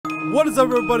What is up,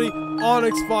 everybody?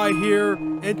 OnyxFi here,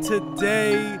 and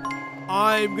today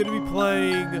I'm gonna be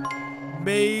playing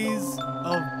Maze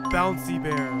of Bouncy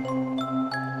Bear.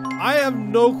 I have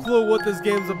no clue what this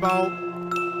game's about,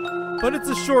 but it's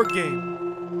a short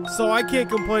game, so I can't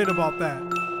complain about that.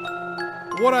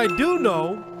 What I do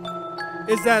know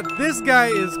is that this guy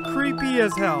is creepy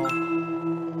as hell.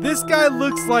 This guy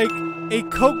looks like a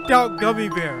coked out gummy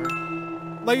bear.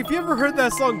 Like, if you ever heard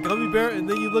that song Gummy Bear and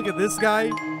then you look at this guy,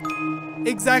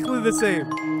 exactly the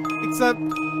same, except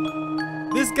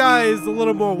this guy is a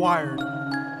little more wired.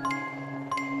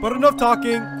 But enough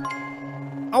talking.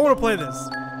 I want to play this.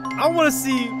 I want to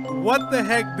see what the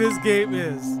heck this game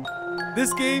is.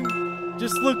 This game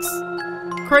just looks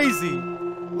crazy,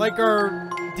 like our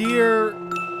dear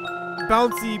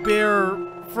bouncy bear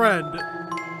friend.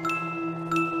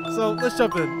 So let's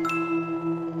jump in.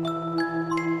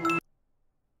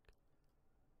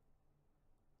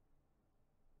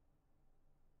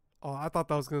 Oh, I thought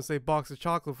that was going to say box of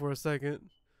chocolate for a second.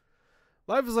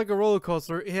 Life is like a roller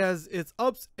coaster. It has its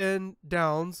ups and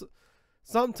downs.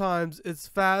 Sometimes it's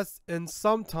fast and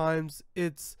sometimes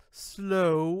it's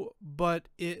slow, but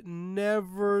it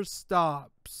never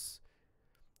stops.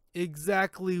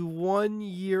 Exactly 1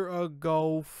 year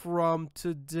ago from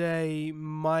today,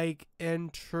 Mike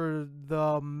entered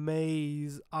the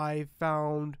maze. I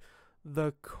found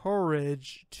the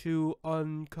courage to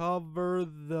uncover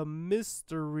the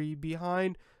mystery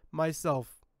behind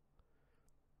myself.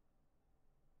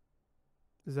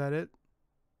 Is that it?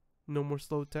 No more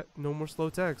slow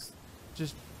text.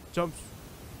 Just jumps.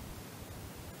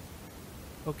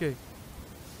 Okay.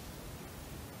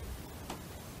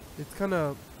 It's kind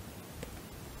of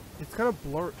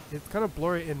blurry. It's kind of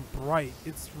blurry and bright.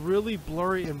 It's really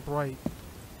blurry and bright.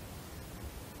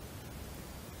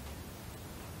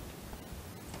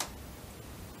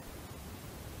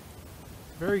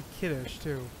 Very kiddish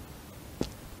too.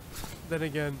 Then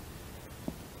again,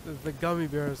 the gummy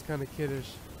bear is kind of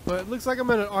kiddish. But it looks like I'm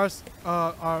at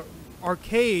an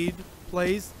arcade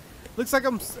place. Looks like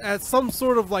I'm at some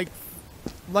sort of like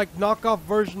knockoff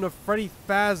version of Freddy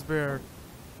Fazbear.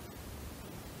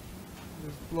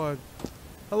 There's blood.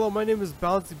 Hello, my name is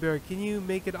Bouncy Bear. Can you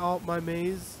make it out my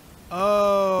maze?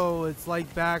 Oh, it's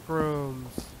like back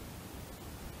rooms.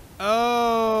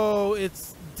 Oh,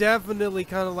 it's definitely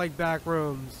kind of like back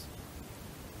rooms.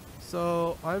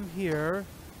 So I'm here.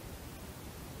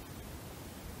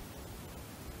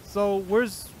 So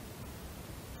where's?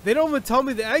 They don't even tell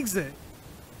me the exit.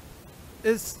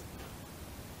 It's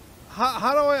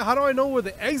how do I know where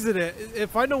the exit is?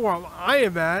 If I know where I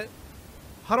am at,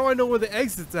 how do I know where the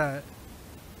exit's at?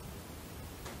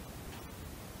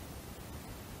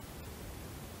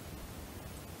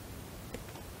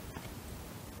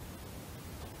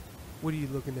 What are you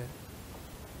looking at?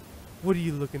 What are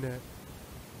you looking at?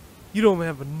 You don't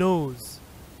have a nose,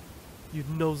 you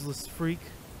noseless freak.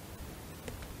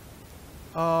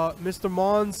 Mr.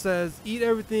 Mon says, eat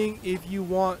everything if you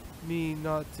want me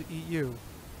not to eat you.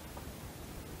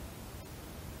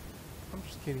 I'm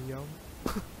just kidding, yo.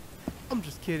 I'm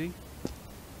just kidding.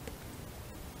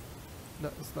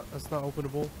 No, it's not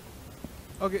openable.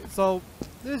 Okay, so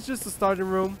this is just a starting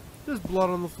room. There's blood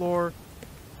on the floor.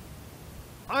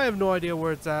 I have no idea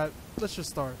where it's at. Let's just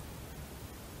start.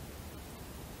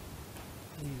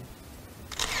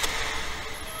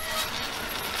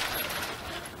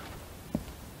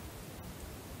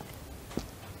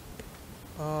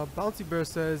 Bouncy Bear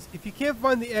says, if you can't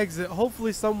find the exit,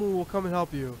 hopefully someone will come and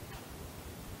help you.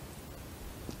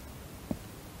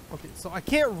 Okay, so I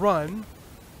can't run.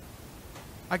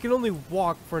 I can only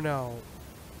walk for now.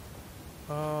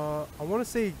 I want to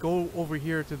say go over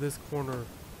here to this corner.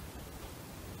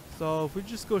 So if we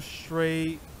just go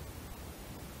straight,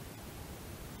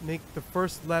 make the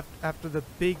first left after the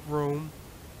big room,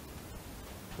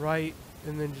 right,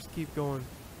 and then just keep going.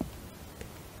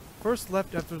 First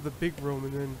left after the big room,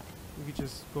 and then we could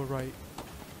just go right.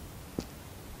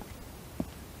 A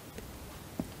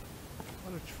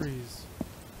lot of trees.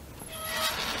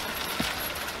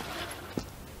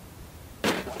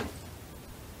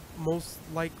 Most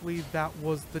likely that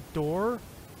was the door.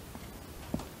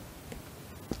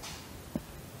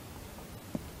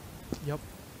 Yep.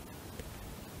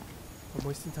 I'm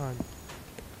wasting time.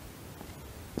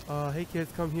 Hey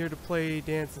kids, come here to play,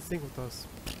 dance, and sing with us.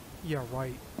 Yeah,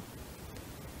 right.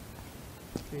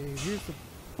 Okay, here's the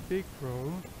big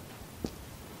room.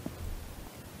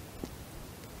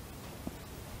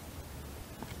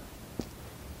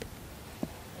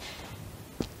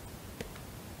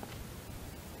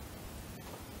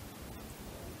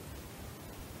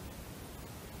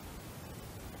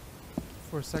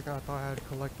 For a second I thought I had to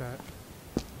collect that.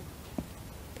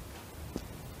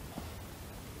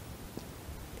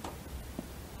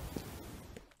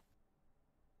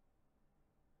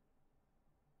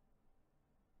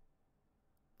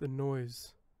 The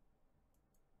noise.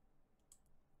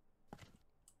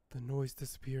 The noise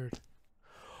disappeared.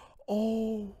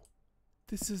 Oh,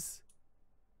 this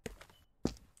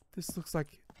looks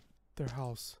like their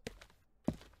house.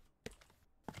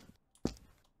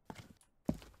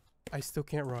 I still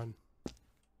can't run.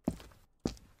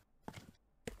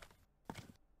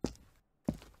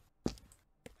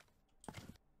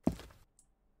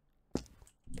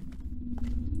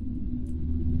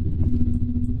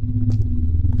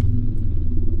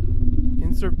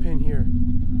 Insert pin here.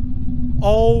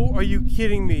 Oh, are you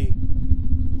kidding me?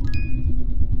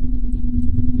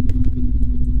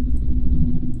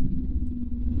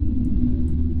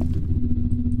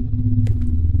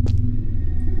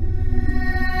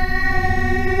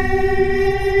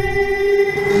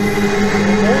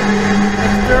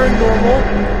 That's very normal.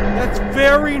 That's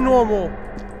very normal.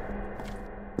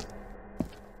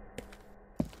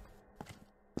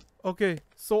 Okay,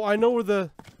 so I know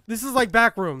where this is like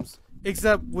back rooms,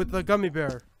 except with the gummy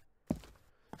bear.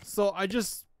 So I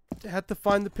just had to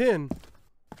find the pin.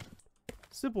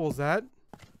 Simple as that.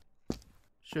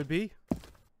 Should be.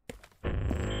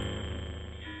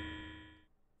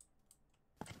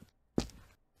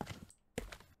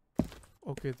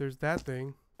 Okay, there's that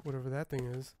thing. Whatever that thing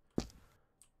is.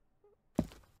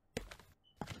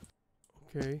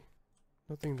 Okay.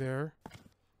 Nothing there.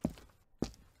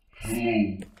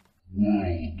 Hello,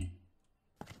 world.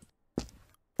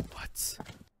 What?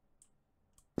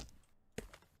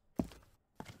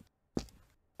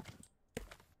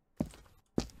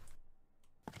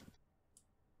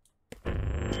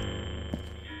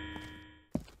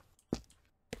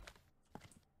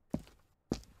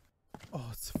 Oh,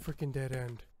 it's a freaking dead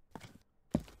end.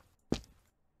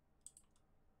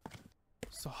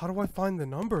 So how do I find the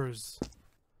numbers?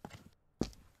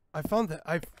 I found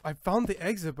the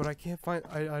exit, but I can't find.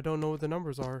 I don't know what the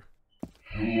numbers are.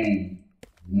 Hello,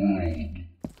 world.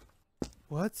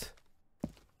 What?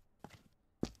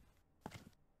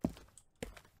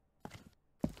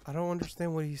 I don't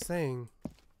understand what he's saying.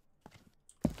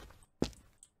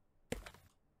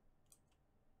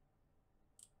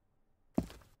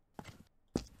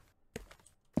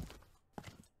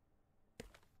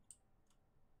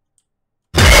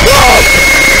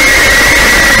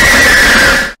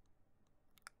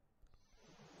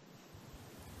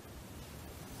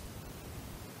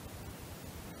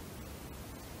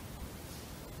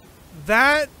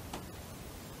 That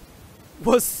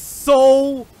was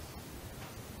so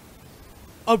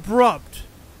abrupt.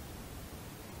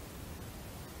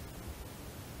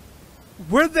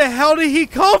 Where the hell did he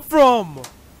come from?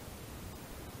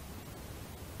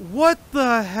 What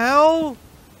the hell?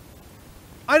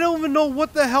 I don't even know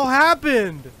what the hell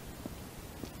happened.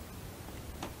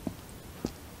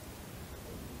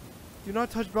 Do not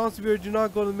touch Bouncy Bear. Do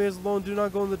not go to the maze alone. Do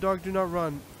not go in the dark. Do not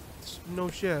run. No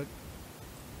shit.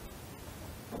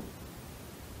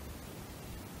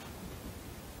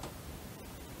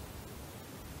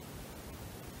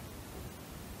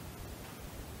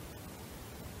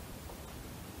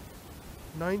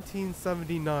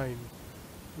 $19.79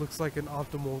 looks like an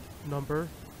optimal number.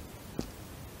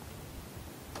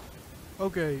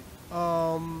 Okay,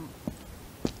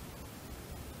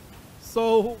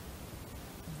 so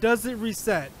does it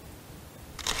reset?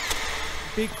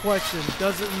 Big question,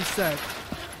 does it reset?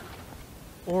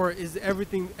 Or is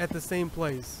everything at the same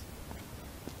place?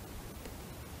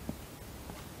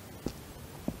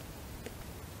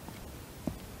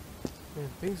 Man,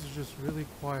 things are just really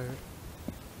quiet.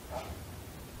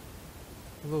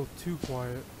 A little too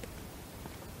quiet.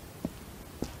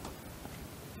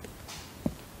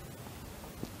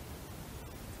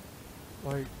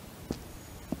 Like,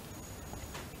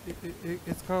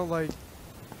 it's kind of like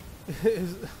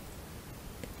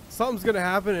something's gonna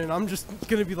happen, and I'm just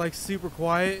gonna be like super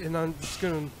quiet, and I'm just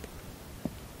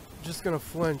gonna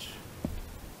flinch.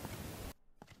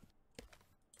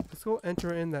 Let's go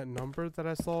enter in that number that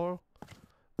I saw.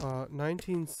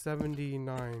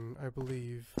 1979, I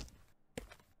believe.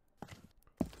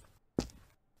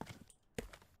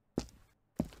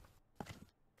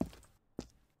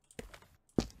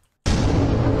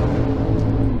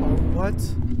 What?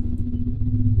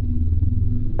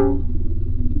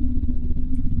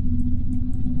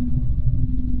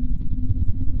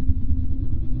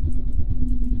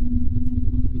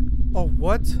 Oh,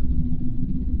 what?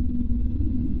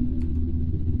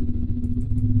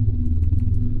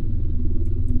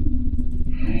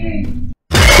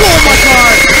 Oh my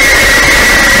god!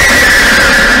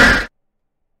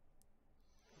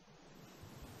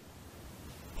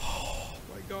 Oh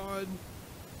my god.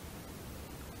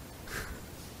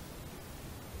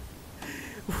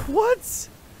 What?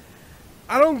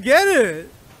 I don't get it.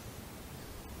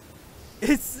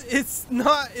 It's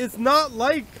not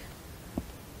like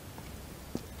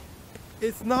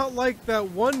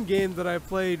that one game that I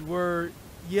played where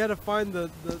you had to find the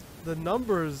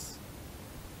numbers.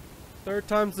 Third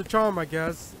time's the charm, I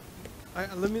guess.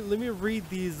 Let me read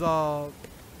these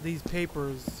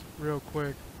papers real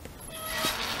quick.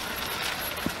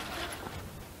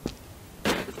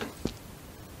 Oh,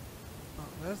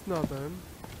 that's nothing.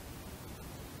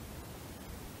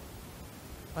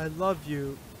 I love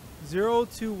you.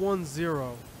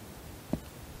 0210.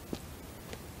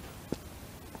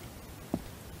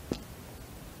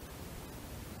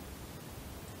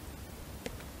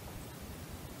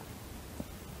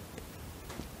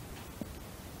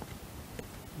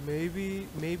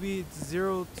 Maybe it's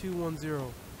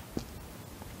 0210.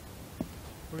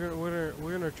 We're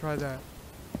gonna try that.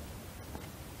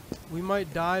 We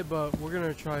might die, but we're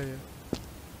gonna try it.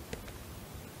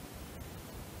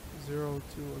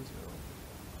 0210.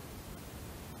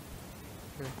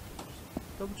 Okay,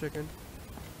 just double checking.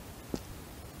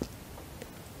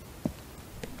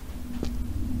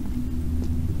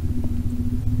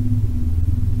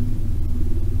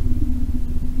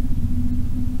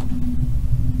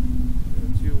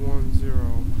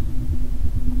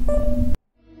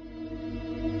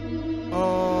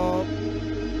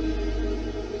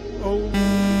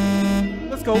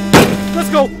 Let's go. Let's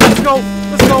go. Let's go.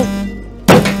 Let's go.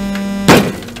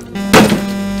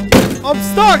 I'm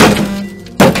stuck.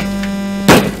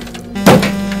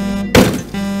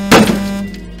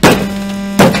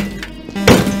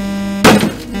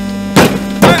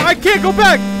 I can't go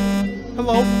back.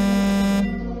 Hello.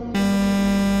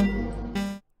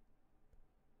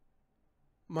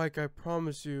 Mike, I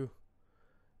promise you,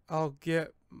 I'll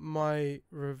get my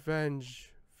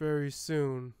revenge very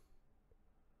soon.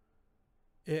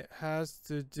 It has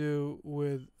to do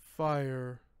with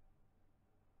fire.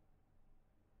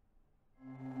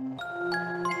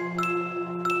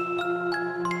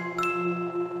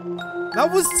 That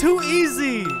was too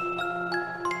easy!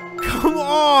 Come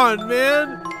on,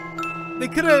 man! They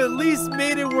could have at least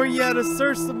made it where you had to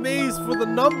search the maze for the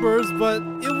numbers, but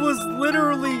it was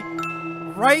literally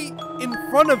right in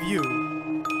front of you.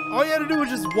 All you had to do was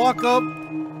just walk up,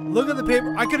 look at the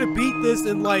paper. I could have beat this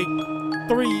in like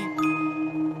 3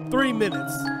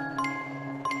 minutes.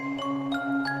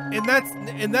 And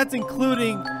that's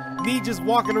including me just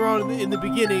walking around in the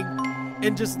beginning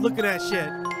and just looking at shit.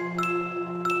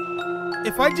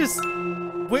 If I just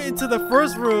went into the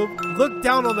first room, looked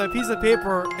down on that piece of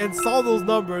paper and saw those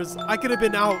numbers, I could have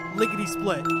been out lickety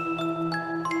split.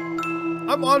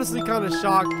 I'm honestly kind of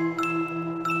shocked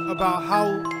about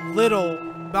how little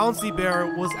Bouncy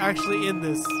Bear was actually in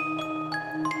this.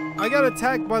 I got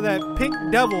attacked by that pink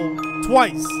devil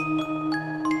twice.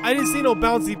 I didn't see no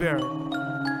Bouncy Bear.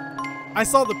 I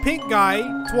saw the pink guy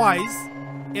twice,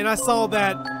 and I saw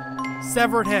that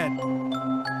severed head.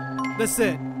 That's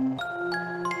it.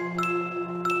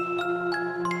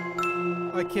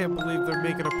 I can't believe they're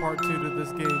making a part 2 to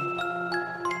this game.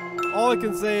 All I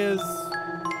can say is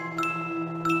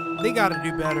they gotta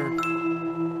do better.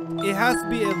 It has to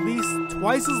be at least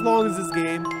twice as long as this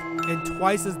game and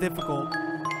twice as difficult.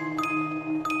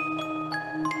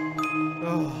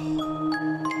 Oh.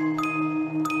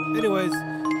 Anyways,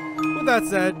 with that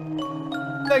said,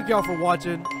 thank y'all for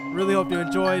watching. Really hope you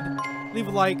enjoyed. Leave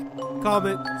a like,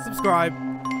 comment, subscribe,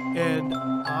 and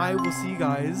I will see you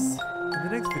guys in the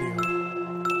next video.